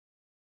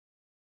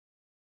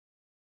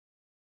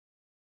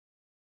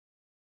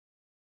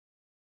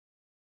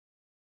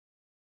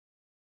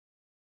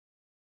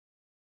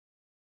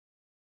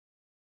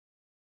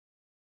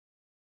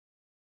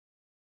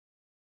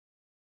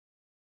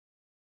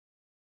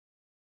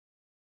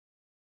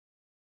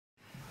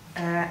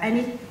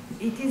and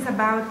it is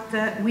about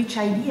which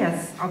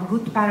ideas of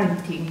good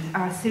parenting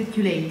are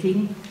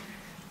circulating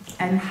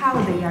and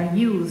how they are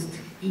used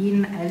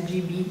in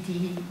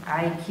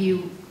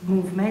LGBTIQ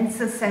movements,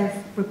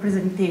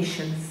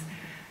 self-representations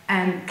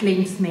and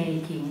claims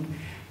making,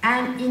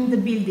 and in the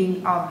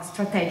building of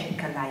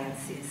strategic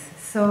alliances.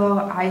 So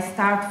I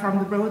start from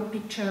the broad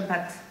picture,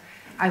 but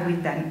I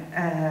will then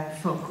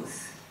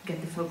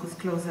get the focus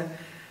closer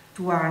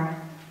to our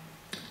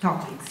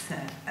topics.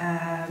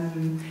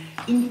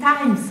 In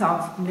times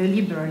of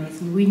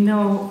neoliberalism, we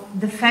know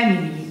the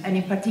family, and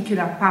in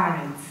particular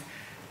parents,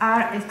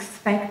 are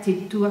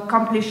expected to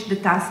accomplish the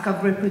task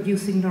of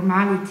reproducing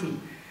normality,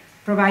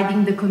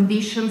 providing the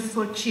conditions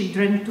for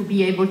children to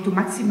be able to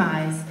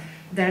maximize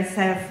their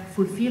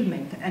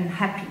self-fulfillment and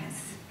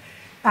happiness.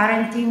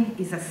 Parenting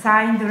is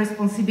assigned the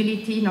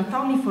responsibility not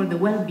only for the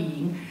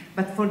well-being,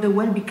 but for the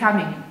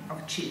well-becoming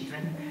of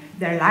children,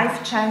 their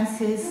life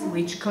chances,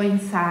 which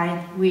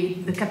coincide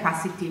with the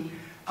capacity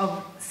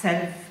of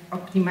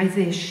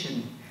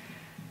self-optimization.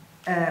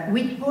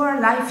 With poor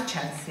life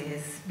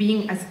chances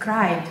being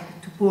ascribed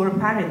to poor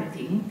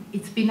parenting,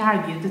 it's been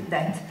argued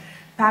that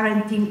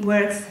parenting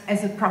works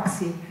as a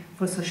proxy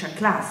for social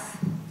class.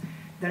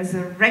 There's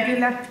a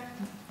regulatory,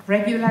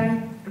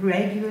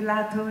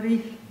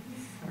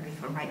 sorry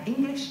for my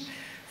English,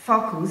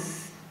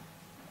 focus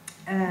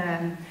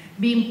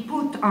being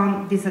put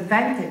on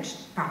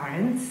disadvantaged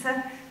parents,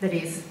 that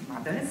is,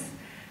 mothers,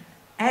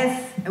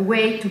 as a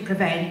way to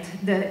prevent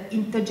the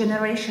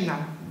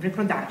intergenerational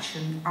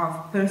reproduction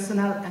of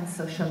personal and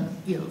social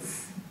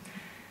ills.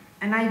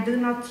 And I do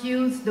not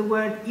use the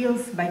word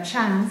ills by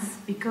chance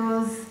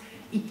because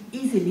it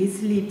easily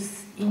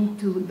slips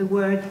into the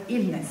word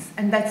illness,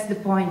 and that's the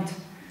point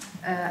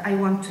I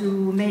want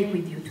to make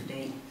with you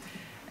today.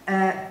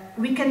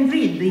 We can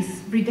read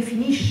this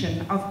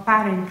redefinition of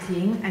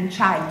parenting and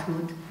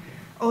childhood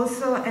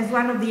also as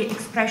one of the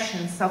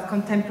expressions of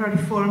contemporary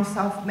forms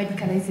of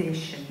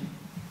medicalization.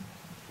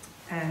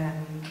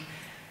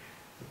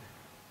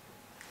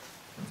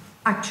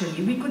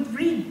 Actually, we could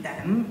read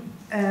them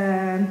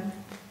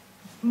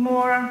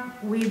more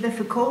with the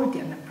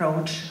Foucauldian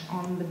approach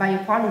on the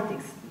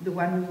biopolitics, the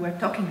one we were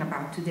talking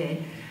about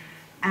today,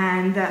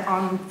 and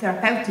on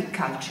therapeutic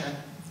culture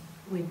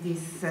with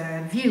this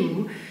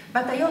view.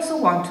 But I also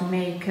want to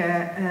make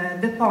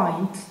the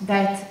point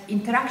that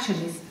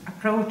interactionist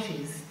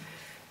approaches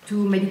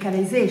to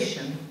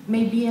medicalization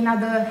may be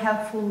another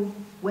helpful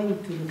way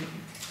to look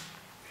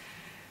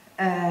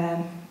at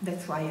it.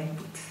 That's why I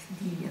put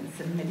deviance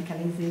and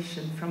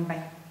medicalization from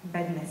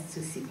badness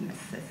to sickness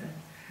as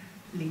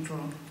a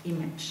literal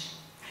image.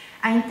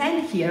 I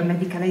intend here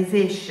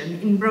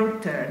medicalization in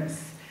broad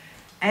terms.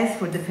 As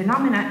for the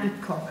phenomena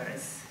it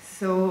covers,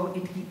 so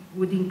it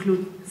would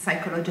include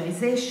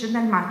psychologization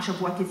and much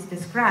of what is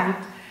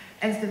described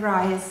as the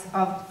rise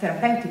of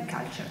therapeutic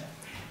culture.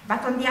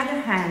 But on the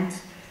other hand,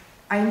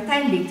 I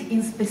intend it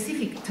in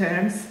specific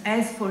terms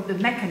as for the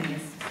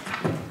mechanism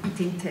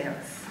it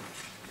entails.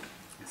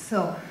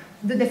 So,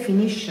 the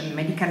definition,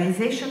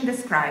 medicalization,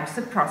 describes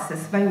a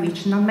process by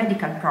which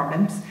non-medical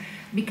problems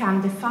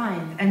become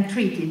defined and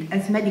treated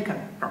as medical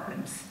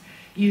problems,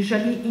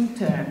 usually in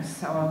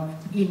terms of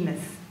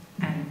illness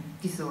and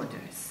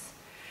disorders.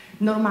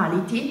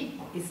 Normality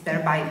is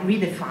thereby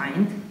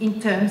redefined in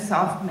terms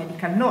of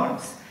medical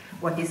norms,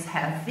 what is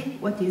healthy,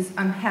 what is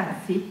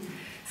unhealthy.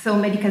 So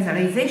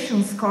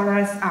medicalization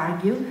scholars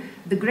argue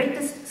the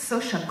greatest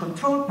social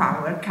control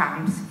power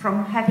comes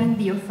from having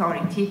the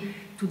authority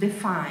to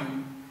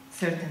define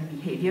certain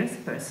behaviors,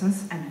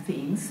 persons, and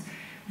things,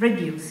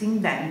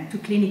 reducing them to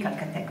clinical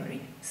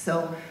category.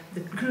 So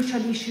the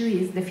crucial issue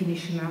is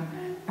definitional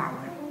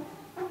power.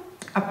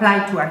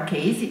 Applied to our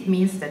case, it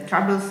means that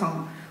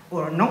troublesome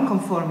or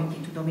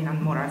non-conformity to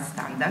dominant moral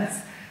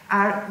standards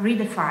are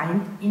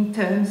redefined in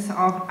terms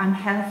of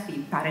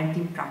unhealthy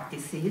parenting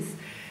practices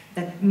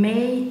that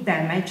may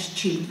damage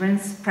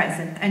children's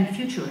present and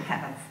future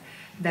health,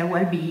 their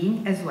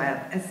well-being as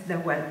well as their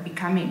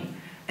well-becoming,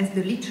 as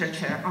the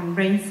literature on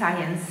brain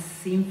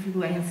science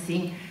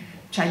influencing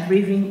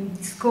child-rearing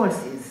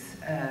discourses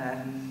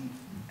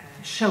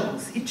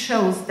shows. It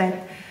shows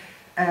that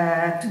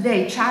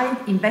today child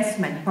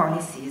investment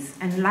policies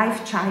and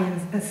life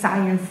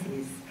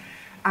sciences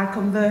are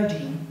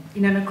converging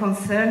in a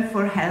concern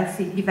for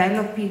healthy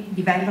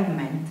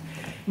development,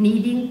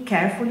 needing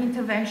careful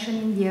intervention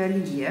in the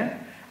early year,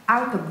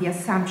 out of the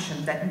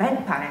assumption that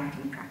bad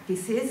parenting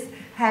practices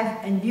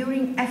have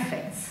enduring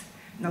effects,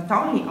 not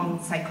only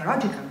on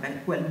psychological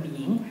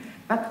well-being,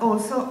 but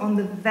also on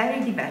the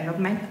very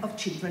development of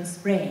children's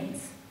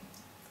brains.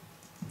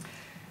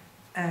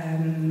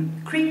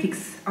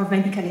 Critics of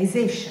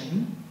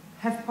medicalization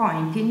have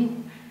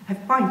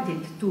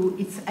pointed to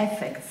its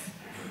effects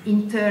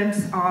in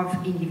terms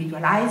of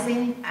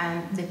individualizing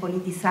and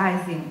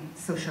depoliticizing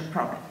social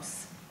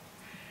problems.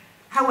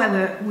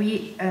 However,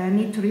 we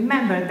need to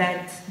remember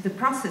that the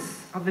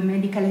process of the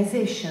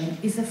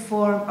medicalization is a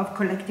form of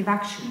collective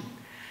action,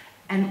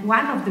 and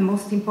one of the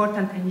most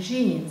important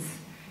engines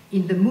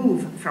in the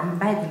move from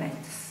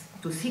badness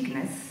to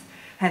sickness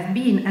have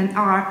been and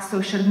are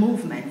social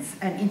movements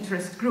and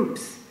interest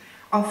groups,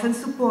 often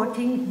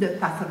supporting the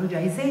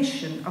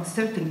pathologization of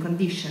certain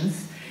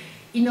conditions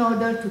in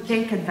order to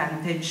take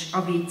advantage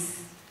of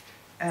its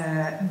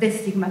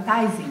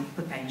destigmatizing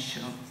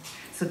potential.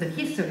 So the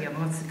history of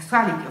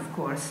homosexuality, of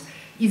course,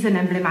 is an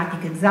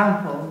emblematic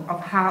example of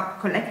how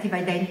collective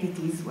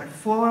identities were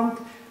formed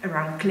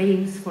around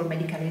claims for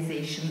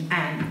medicalization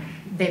and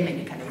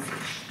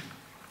demedicalization.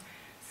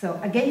 So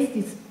against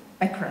this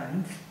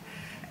background,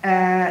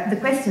 the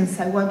questions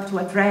I want to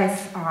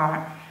address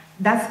are: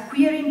 does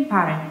queering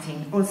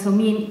parenting also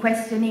mean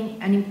questioning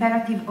an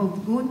imperative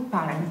of good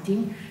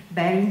parenting,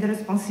 bearing the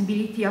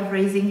responsibility of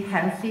raising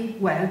healthy,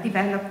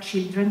 well-developed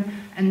children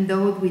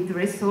endowed with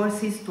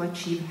resources to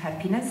achieve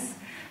happiness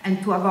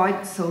and to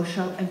avoid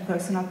social and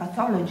personal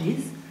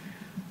pathologies?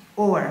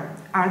 Or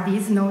are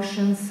these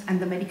notions and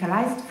the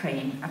medicalized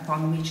frame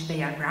upon which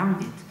they are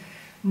grounded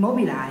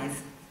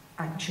mobilized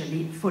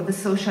actually for the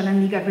social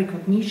and legal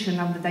recognition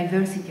of the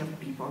diversity of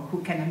people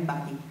who can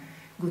embody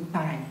good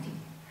parenting?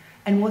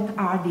 And what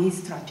are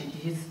these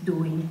strategies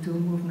doing to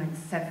movement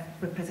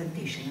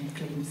self-representation and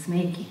claims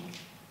making?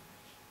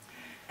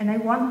 And I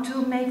want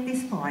to make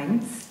these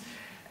points,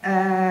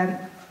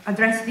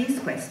 address these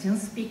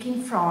questions,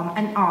 speaking from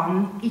and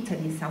on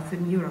Italy,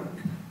 Southern Europe.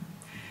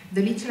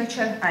 The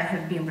literature I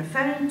have been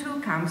referring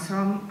to comes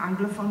from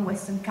Anglophone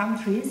Western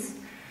countries,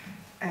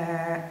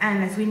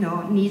 and as we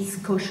know, needs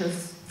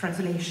cautious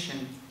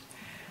translation.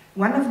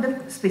 One of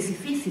the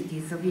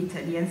specificities of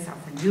Italy and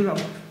Southern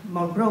Europe,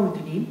 more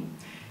broadly,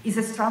 is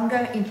a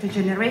stronger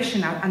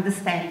intergenerational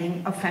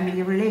understanding of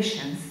family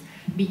relations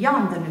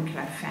beyond the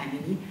nuclear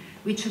family,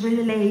 which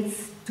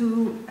relates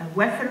to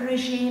welfare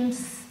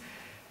regimes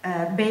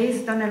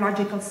based on a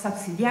logical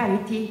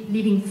subsidiarity,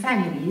 leaving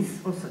families,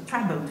 also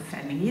troubled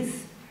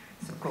families,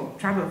 so-called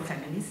troubled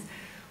families,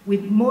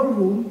 with more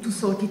room to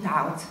sort it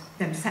out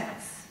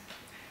themselves.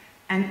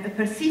 And a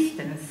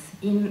persistence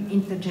in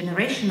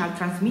intergenerational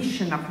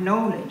transmission of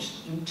knowledge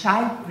in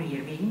child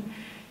rearing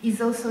is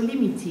also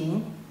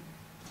limiting,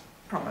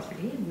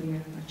 probably, we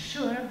are not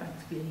sure, but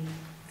we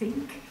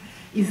think,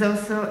 is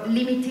also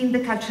limiting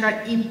the cultural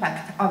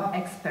impact of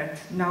expert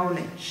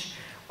knowledge,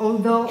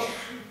 although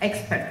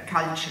expert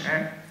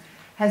culture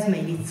has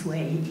made its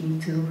way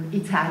into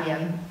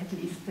Italian, at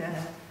least,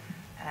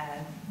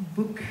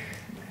 book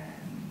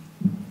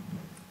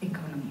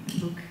economy,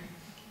 book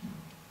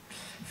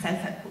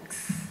self-help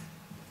books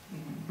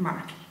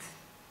market.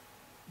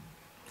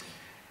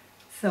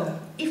 So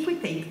if we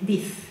take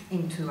this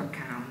into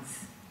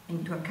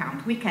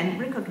account, we can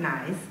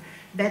recognize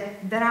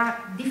that there are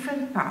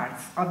different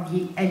parts of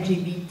the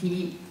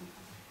LGBT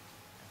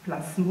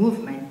plus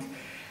movement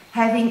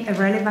having a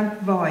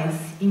relevant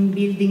voice in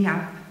building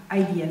up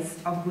ideas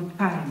of good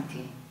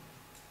parenting.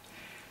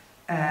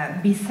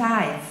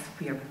 Besides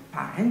queer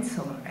parents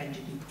or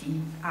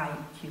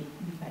LGBTIQ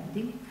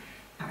depending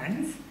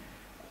parents,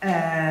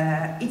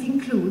 it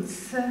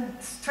includes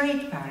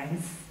straight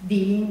parents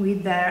dealing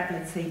with their,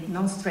 let's say,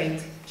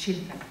 non-straight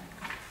children.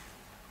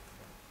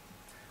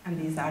 And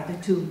these are the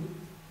two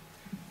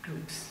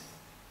groups.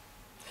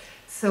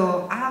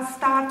 So I'll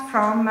start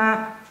from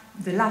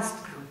the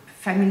last group,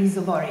 families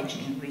of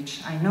origin,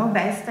 which I know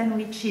best and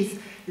which is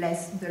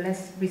the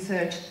less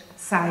researched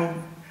side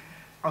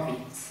of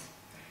it.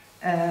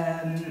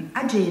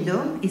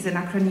 AGEDO is an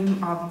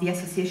acronym of the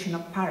Association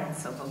of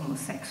Parents of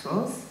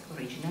Homosexuals,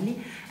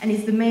 originally, and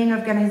is the main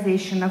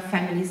organization of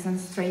families and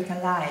straight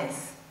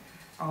allies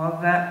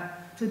of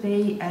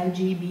today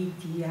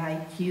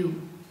LGBTIQ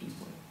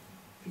people.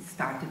 It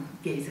started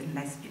with gays and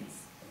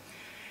lesbians.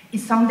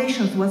 Its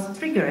foundation was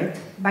triggered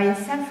by a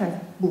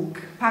self-help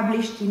book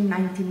published in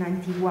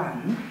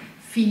 1991,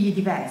 Figli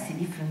diversi,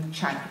 different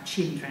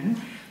children,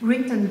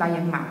 written by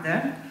a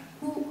mother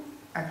who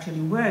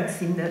actually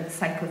works in the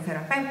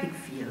psychotherapeutic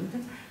field,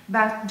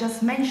 but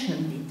just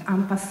mentioned it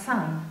en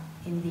passant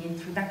in the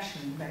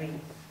introduction, very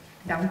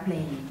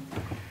downplaying,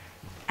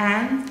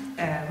 and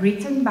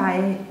written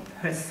by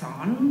her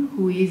son,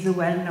 who is a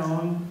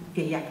well-known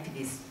gay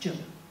activist,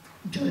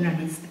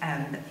 journalist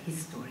and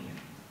historian,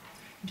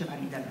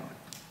 Giovanni Dall'Oro.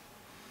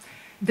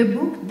 The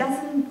book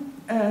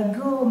doesn't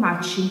go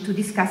much into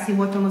discussing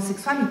what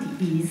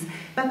homosexuality is,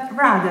 but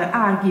rather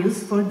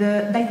argues for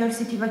the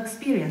diversity of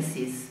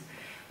experiences,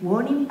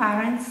 warning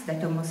parents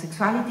that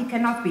homosexuality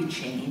cannot be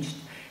changed.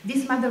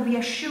 This mother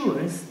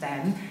reassures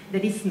them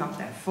that it's not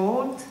their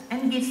fault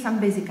and gives some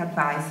basic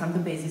advice on the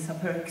basis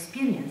of her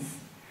experience.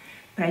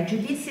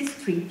 Prejudice is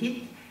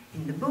treated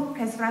in the book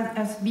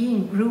as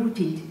being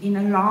rooted in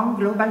a long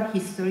global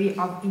history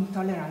of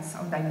intolerance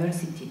of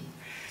diversity.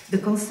 The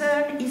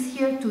concern is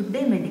here to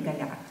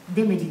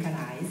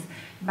demedicalize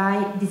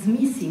by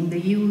dismissing the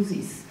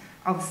uses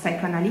of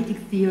psychoanalytic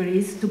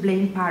theories to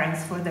blame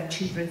parents for their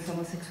children's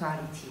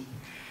homosexuality.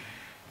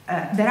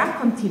 There are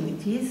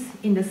continuities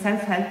in the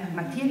self-help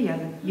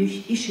material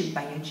issued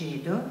by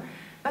AGEDO,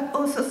 but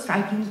also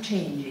striking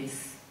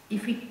changes.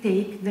 If we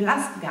take the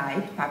last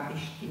guide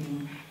published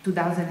in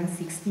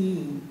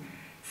 2016,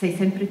 Sei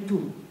sempre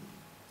tu,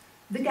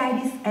 the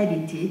guide is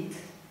edited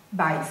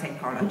by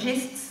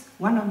psychologists.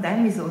 One of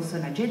them is also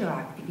an agendo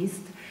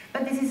activist,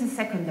 but this is a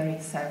secondary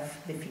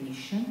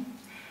self-definition.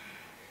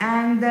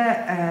 And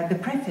the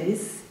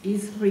preface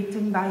is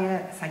written by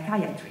a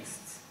psychiatrist.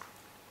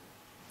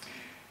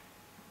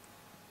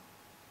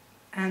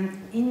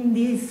 And in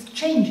these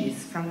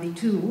changes from the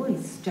two,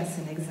 it's just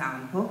an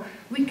example,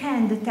 we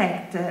can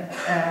detect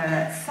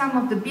some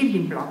of the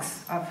building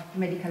blocks of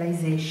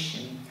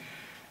medicalization.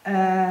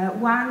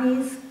 One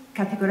is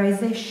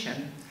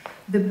categorization.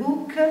 The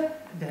book,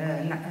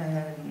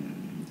 the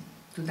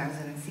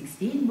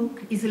 2016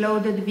 book, is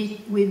loaded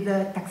with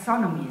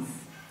taxonomies.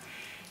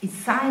 It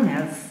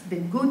signals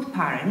that good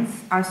parents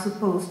are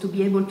supposed to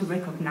be able to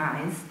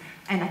recognize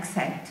and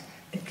accept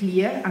a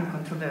clear,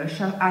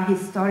 uncontroversial,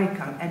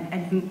 ahistorical,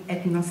 and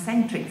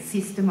ethnocentric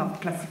system of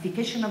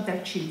classification of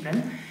their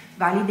children,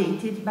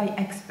 validated by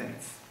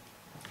experts.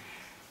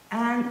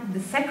 And the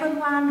second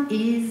one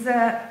is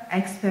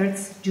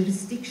experts'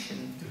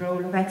 jurisdiction, the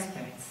role of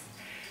experts.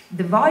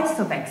 The voice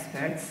of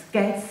experts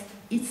gets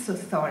its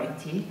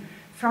authority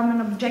from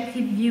an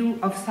objective view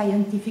of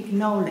scientific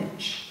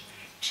knowledge.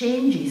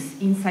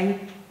 Changes in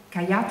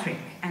psychiatric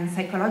and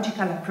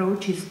psychological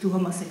approaches to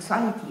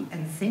homosexuality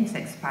and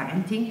same-sex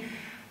parenting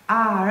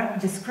are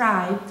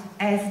described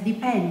as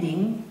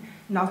depending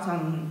not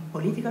on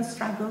political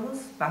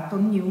struggles, but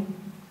on new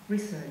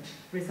research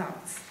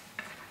results.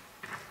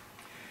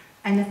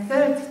 And a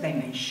third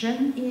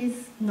dimension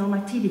is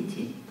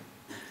normativity.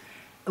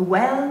 A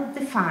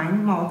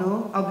well-defined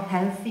model of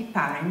healthy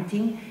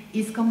parenting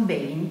is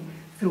conveyed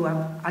through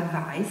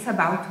advice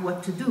about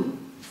what to do,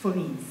 for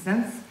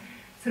instance,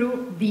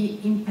 through the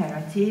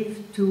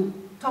imperative to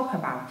talk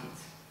about it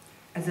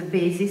as a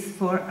basis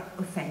for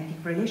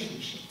authentic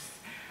relationships.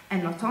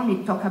 And not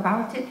only talk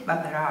about it,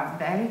 but there are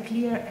very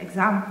clear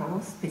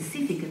examples,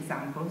 specific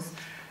examples,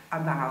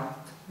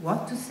 about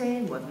what to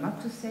say, what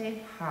not to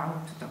say,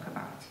 how to talk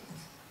about it.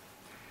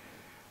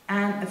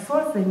 And a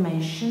fourth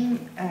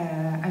dimension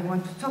I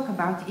want to talk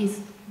about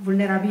is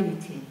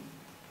vulnerability.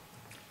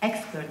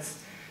 Experts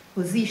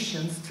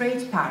position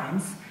straight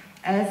parents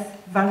as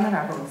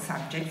vulnerable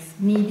subjects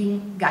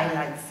needing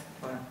guidelines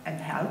and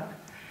help,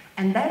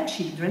 and their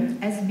children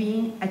as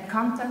being at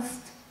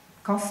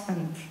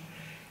constant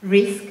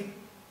risk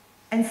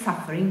and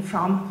suffering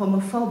from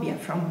homophobia,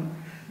 from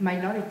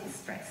minority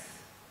stress.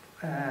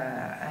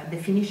 A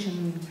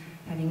definition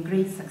having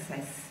great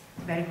success,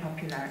 very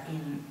popular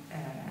in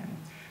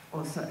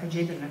also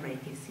agenda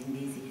narratives in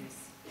these years.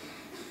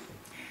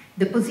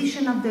 The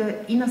position of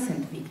the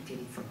innocent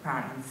victim for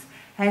parents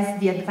has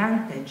the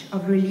advantage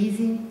of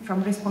releasing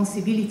from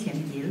responsibility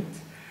and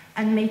guilt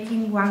and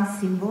making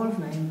one's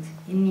involvement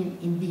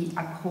in the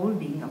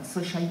upholding of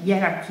social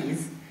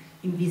hierarchies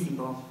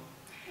invisible.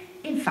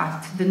 In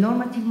fact, the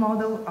normative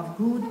model of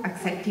good,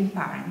 accepting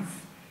parents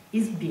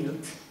is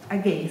built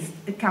against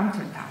a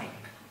countertype,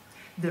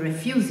 the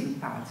refusing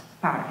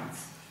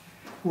parents,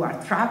 who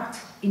are trapped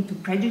into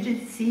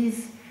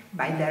prejudices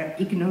by their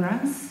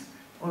ignorance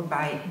or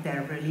by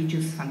their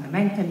religious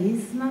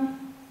fundamentalism.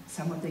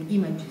 Some of the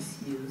images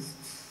used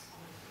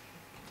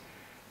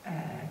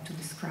to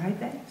describe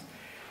that,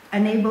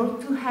 unable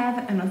to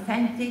have an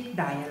authentic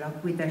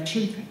dialogue with their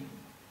children.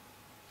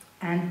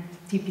 And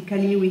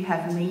typically we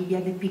have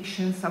media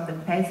depictions of the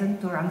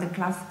peasant or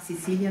underclass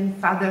Sicilian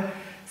father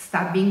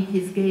stabbing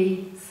his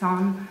gay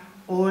son,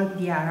 or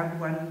the Arab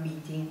one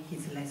beating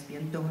his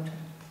lesbian daughter.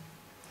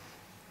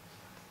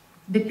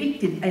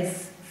 Depicted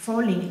as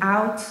falling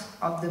out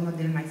of the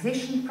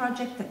modernization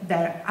project,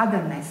 their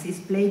otherness is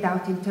played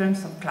out in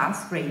terms of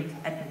class, race,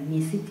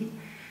 ethnicity,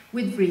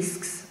 with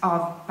risks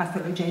of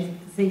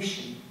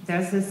pathologization.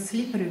 There's a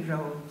slippery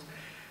road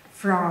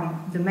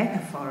from the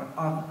metaphor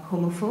of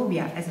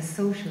homophobia as a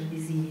social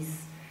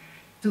disease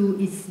to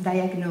its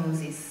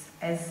diagnosis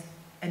as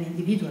an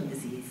individual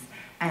disease.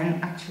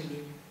 And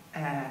actually,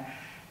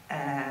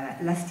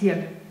 last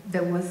year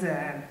there was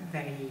a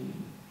very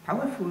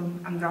powerful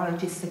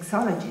andrologist,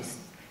 sexologist,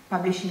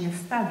 publishing a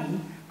study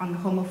on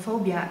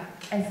homophobia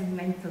as a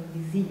mental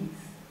disease,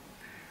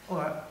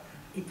 or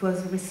it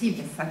was received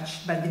as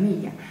such by the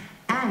media.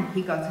 And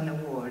he got an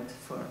award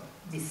for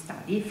this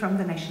study from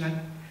the National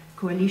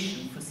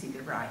Coalition for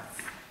Civil Rights.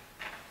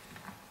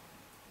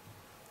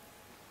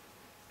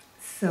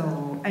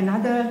 So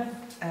another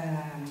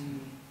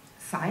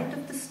side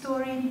of the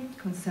story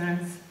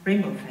concerns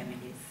rainbow families.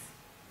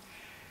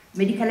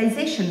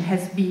 Medicalization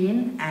has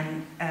been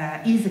and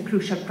is a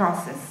crucial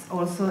process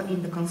also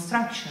in the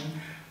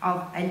construction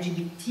of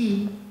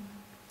LGBTQI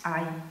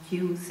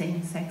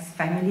same-sex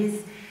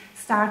families,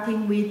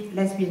 starting with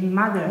lesbian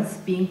mothers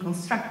being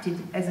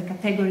constructed as a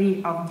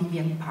category of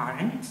deviant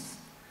parents,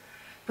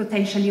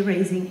 potentially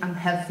raising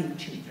unhealthy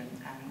children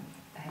and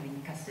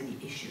having custody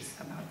issues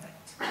about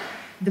that.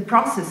 The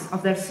process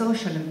of their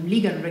social and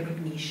legal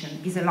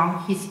recognition is a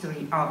long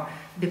history of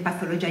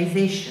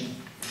depathologization,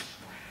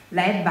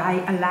 led by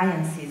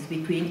alliances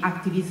between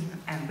activism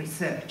and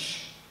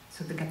research.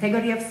 So the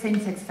category of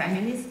same-sex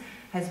families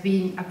has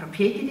been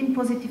appropriated in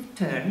positive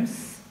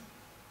terms,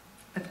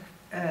 but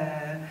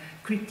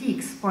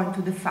critiques point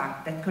to the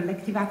fact that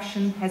collective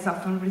action has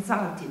often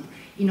resulted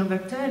in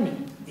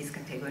overturning this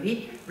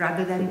category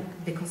rather than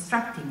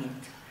deconstructing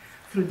it.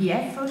 Through the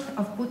effort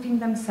of putting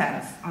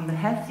themselves on the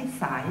healthy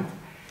side,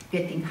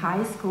 getting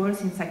high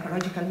scores in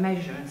psychological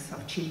measures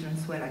of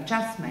children's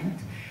well-adjustment,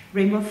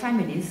 rainbow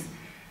families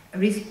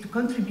risk to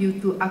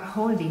contribute to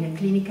upholding a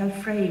clinical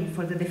frame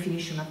for the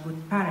definition of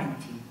good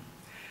parenting.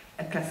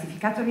 A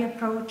classificatory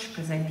approach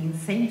presenting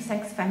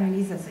same-sex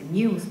families as a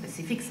new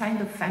specific kind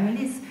of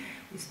families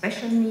with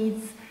special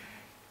needs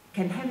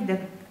can have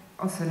that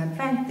also an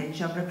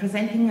advantage of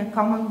representing a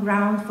common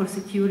ground for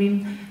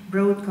securing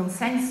broad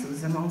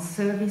consensus among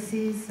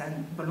services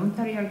and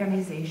voluntary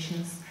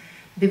organizations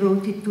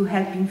devoted to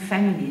helping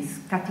families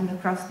cutting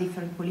across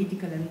different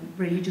political and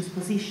religious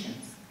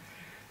positions.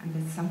 And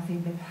that's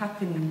something that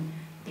happened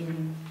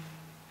in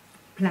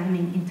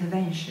planning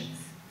interventions.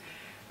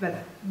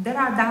 But there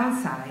are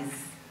downsides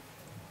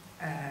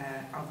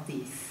of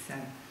this.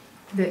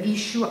 The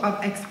issue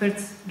of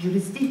experts'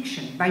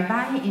 jurisdiction. By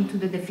buying into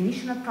the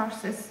definitional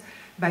process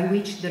by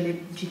which the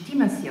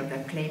legitimacy of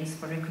their claims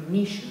for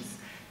recognitions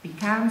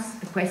becomes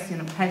a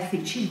question of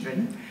healthy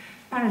children,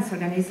 parents'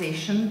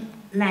 organizations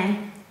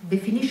lend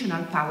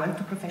definitional power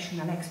to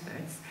professional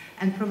experts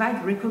and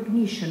provide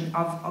recognition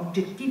of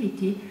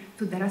objectivity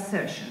to their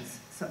assertions.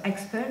 So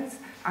experts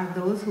are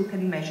those who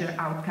can measure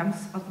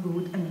outcomes of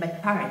good and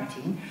bad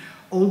parenting,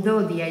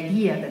 although the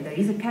idea that there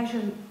is a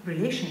causal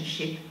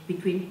relationship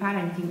between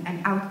parenting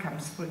and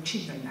outcomes for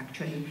children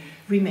actually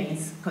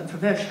remains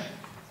controversial.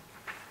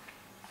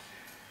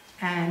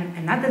 And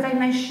another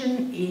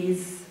dimension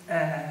is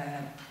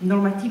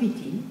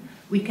normativity.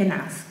 We can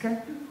ask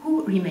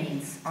who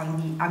remains on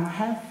the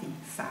unhealthy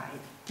side,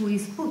 who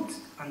is put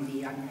on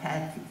the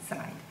unhealthy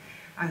side,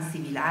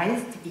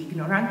 uncivilized,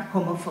 ignorant,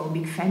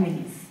 homophobic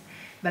families,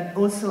 but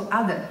also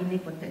other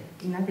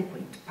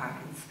inadequate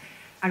parents.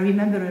 I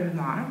remember a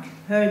remark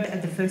heard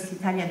at the first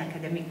Italian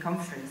academic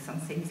conference on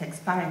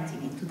same-sex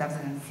parenting in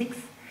 2006,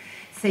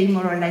 saying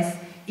more or less,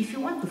 if you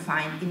want to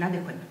find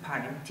inadequate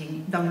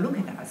parenting, don't look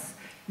at us,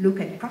 look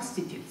at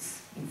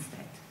prostitutes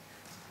instead.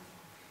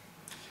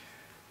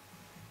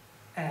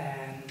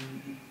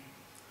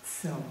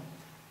 So,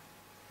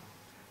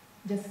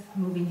 just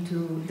moving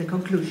to the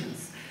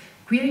conclusions.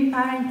 Queering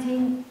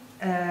parenting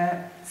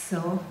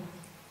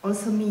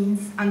also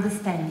means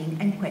understanding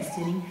and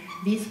questioning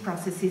these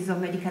processes of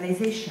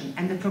medicalization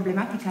and the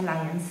problematic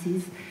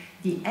alliances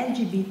the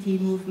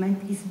LGBT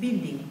movement is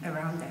building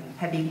around them,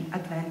 having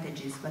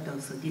advantages but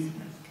also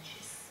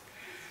disadvantages.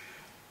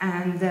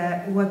 And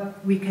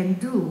what we can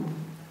do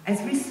as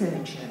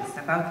researchers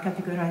about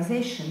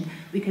categorization,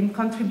 we can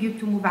contribute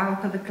to move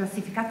out of a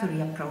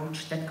classificatory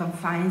approach that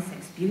confines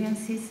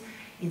experiences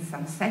in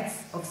some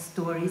sets of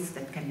stories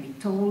that can be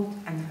told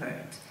and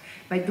heard,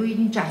 by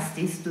doing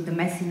justice to the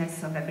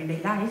messiness of everyday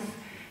life,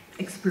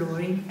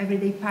 exploring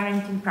everyday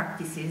parenting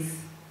practices.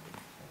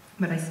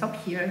 But I stop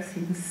here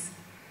since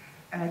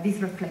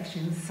these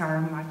reflections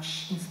are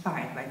much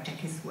inspired by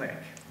Jackie's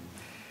work.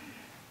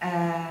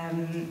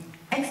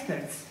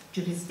 Experts'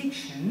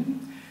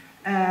 jurisdiction,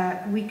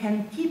 we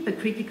can keep a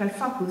critical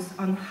focus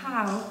on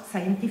how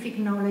scientific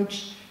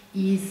knowledge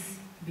is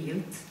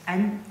built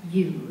and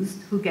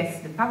used, who gets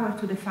the power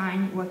to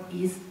define what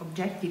is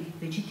objective,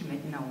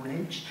 legitimate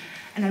knowledge.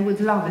 And I would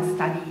love a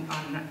study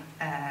on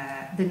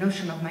the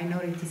notion of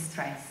minority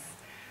stress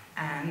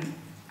and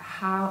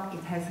how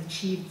it has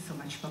achieved so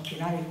much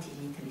popularity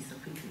in Italy so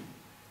quickly.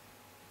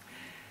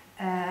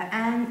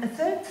 And a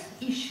third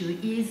issue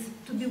is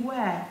to be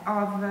aware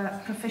of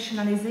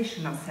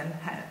professionalization of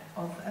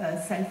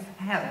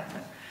self-help.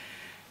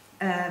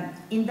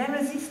 In their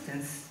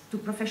resistance to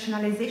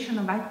professionalization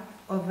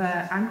of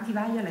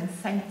anti-violence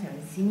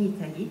centers in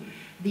Italy,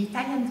 the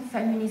Italian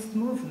feminist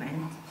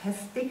movement has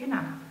taken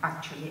up,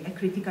 actually, a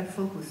critical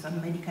focus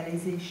on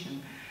medicalization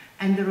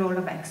and the role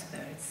of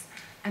experts.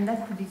 And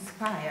that could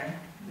inspire,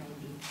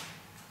 maybe,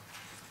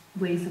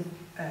 ways of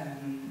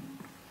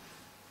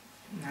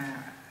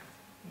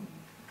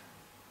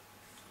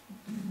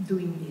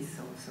doing this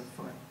also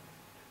for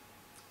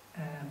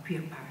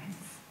queer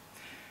parents.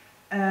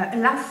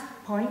 Last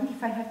point,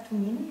 if I have 2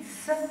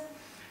 minutes,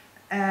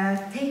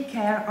 take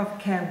care of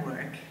care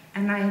work.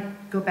 And I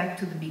go back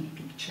to the big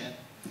picture.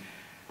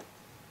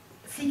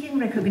 Seeking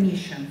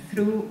recognition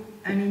through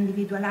an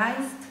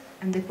individualized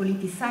and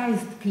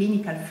depoliticized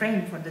clinical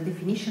frame for the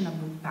definition of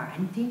good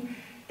parenting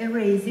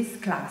erases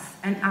class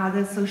and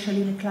other social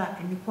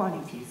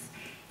inequalities.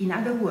 In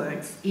other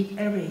words, it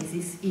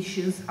erases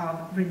issues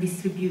of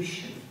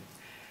redistribution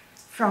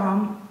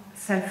from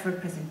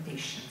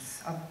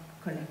self-representations of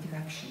collective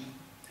action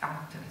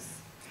actors.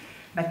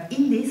 But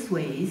in these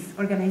ways,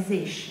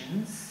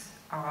 organizations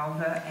of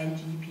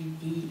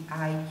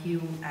LGBTQI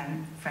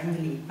and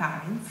friendly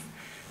parents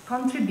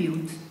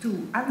contribute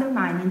to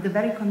undermining the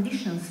very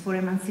conditions for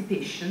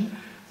emancipation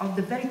of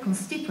the very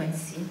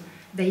constituency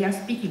they are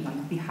speaking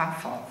on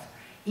behalf of.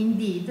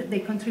 Indeed, they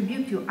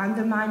contribute to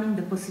undermining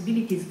the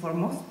possibilities for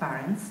most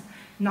parents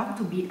not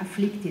to be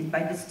afflicted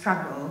by the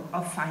struggle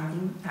of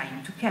finding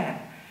time to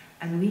care,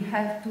 And we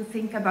have to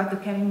think about the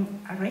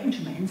caring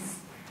arrangements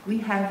we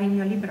have in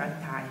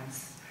neoliberal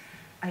times.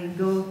 I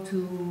go to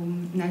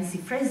Nancy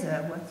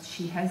Fraser, what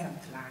she has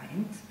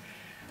outlined.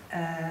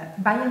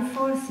 By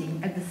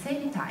enforcing at the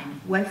same time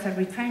welfare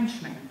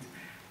retrenchment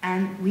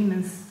and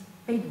women's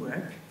paid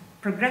work,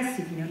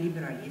 progressive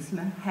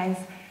neoliberalism has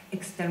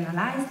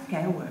externalized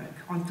care work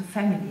onto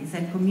families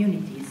and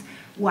communities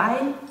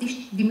while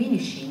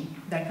diminishing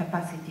their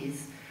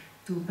capacities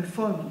to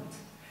perform it.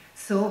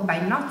 So, by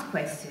not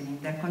questioning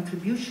their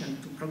contribution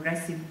to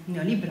progressive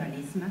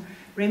neoliberalism,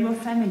 rainbow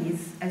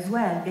families as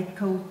well get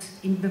caught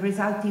in the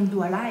resulting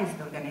dualized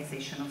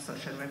organization of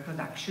social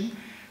reproduction,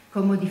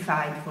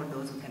 commodified for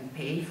those who can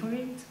pay for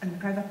it and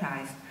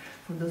privatized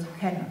for those who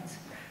cannot.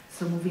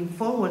 So moving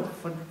forward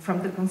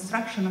from the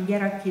construction of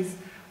hierarchies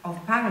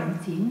of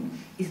parenting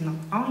is not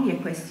only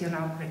a question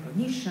of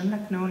recognition,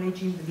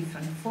 acknowledging the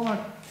different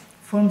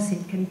forms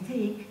it can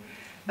take,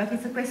 but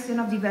it's a question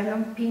of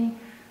developing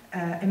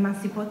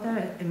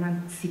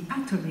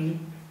emancipatory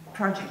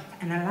projects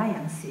and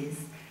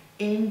alliances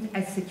aimed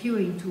at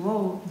securing to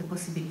all the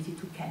possibility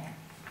to care.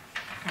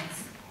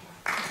 Thanks.